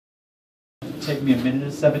take me a minute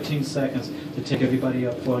and 17 seconds to take everybody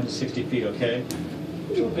up 460 feet, okay?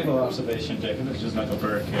 Do a big old observation deck. It looks just like a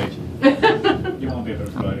bird cage. You won't be able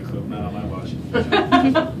to fly the coop, not on my watch.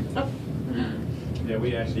 Yeah,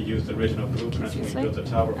 we actually used the original blueprints when we built the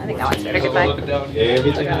tower. I think I want to say goodbye.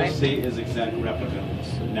 Everything you see is exact replica.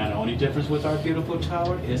 Now the only difference with our beautiful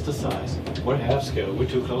tower is the size. We're half scale. We're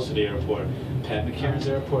too close to the airport. Pat McCarran's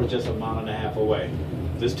airport is just a mile and a half away.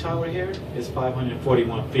 This tower here is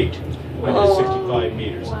 541 feet, 165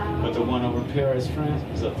 meters. Wow. But the one over in Paris, France,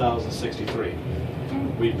 is 1,063.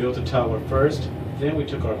 We built the tower first, then we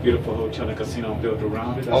took our beautiful hotel and casino and built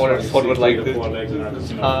around it. I want to photo with like the this. 4 legs in our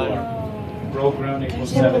casino floor. Broke ground April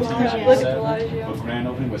 1797, but grand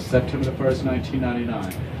opening was September the 1st,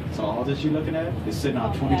 1999. So all that you're looking at is sitting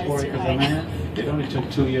on 24 acres of land. It only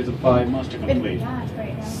took 2 years and 5 months to complete.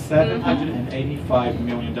 $785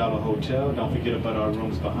 million hotel. Don't forget about our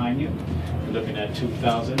rooms behind you. You're looking at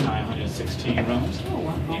 2,916 rooms,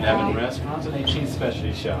 11 restaurants, and 18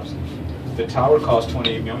 specialty shops. The tower cost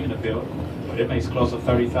 $28 million to build, but it makes close to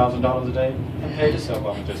 $30,000 a day and paid itself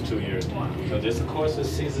off in just 2 years. So this, of course, is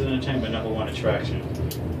Caesars Entertainment #1 attraction.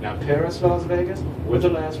 Now, Paris, Las Vegas, we're the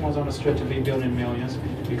last ones on the strip to be building millions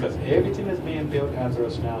because everything that's being built after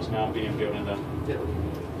us now is now being built in the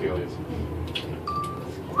billions.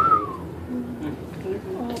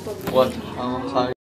 What? How high?